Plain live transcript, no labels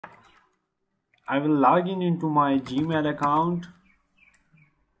I will log in into my Gmail account.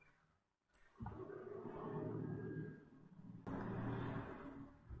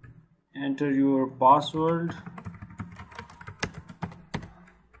 Enter your password.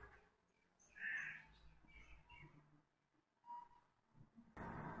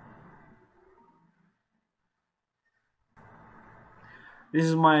 This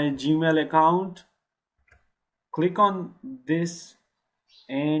is my Gmail account. Click on this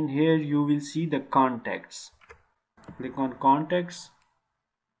and here you will see the contacts. Click on contacts.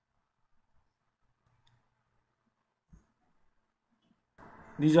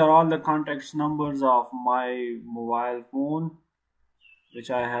 These are all the contacts numbers of my mobile phone which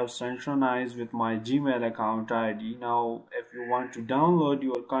I have synchronized with my Gmail account ID. Now if you want to download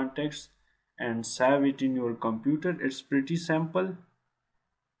your contacts and save it in your computer, it's pretty simple.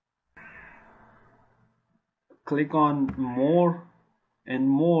 Click on more and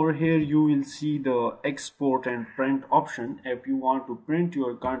more. Here you will see the export and print option. If you want to print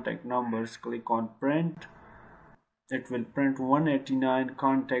your contact numbers, click on print. It will print 189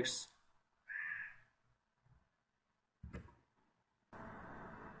 contacts.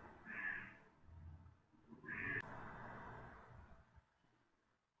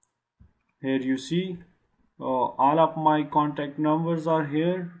 Here you see all of my contact numbers are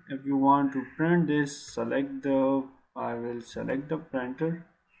here. If you want to print this, I will select the printer,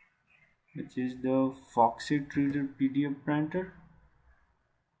 which is the Foxit Reader PDF printer,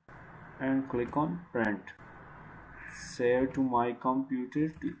 and click on print. Save to my computer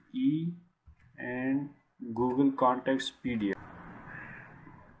to E and Google Contacts PDF.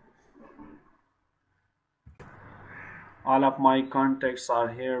 All of my contacts are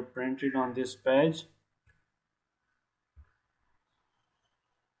here printed on this page.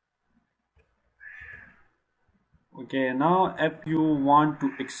 Okay, now if you want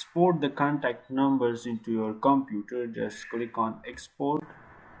to export the contact numbers into your computer, just click on export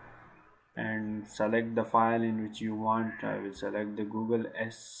and select the file in which you want. I will select the Google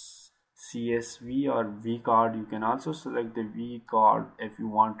CSV or V card. You can also select the V card if you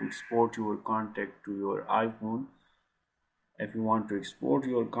want to export your contact to your iPhone. If you want to export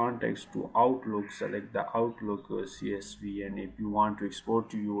your contacts to Outlook, select the Outlook CSV, and if you want to export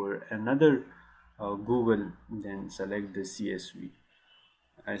to your another Google, then select the CSV.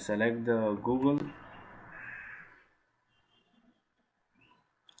 I select the Google.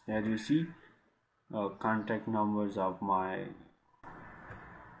 Here you see contact numbers of my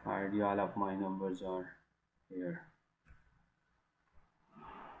ID. All of my numbers are here.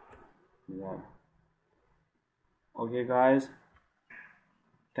 Yeah. Okay guys,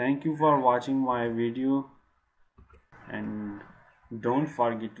 thank you for watching my video and don't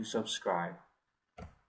forget to subscribe.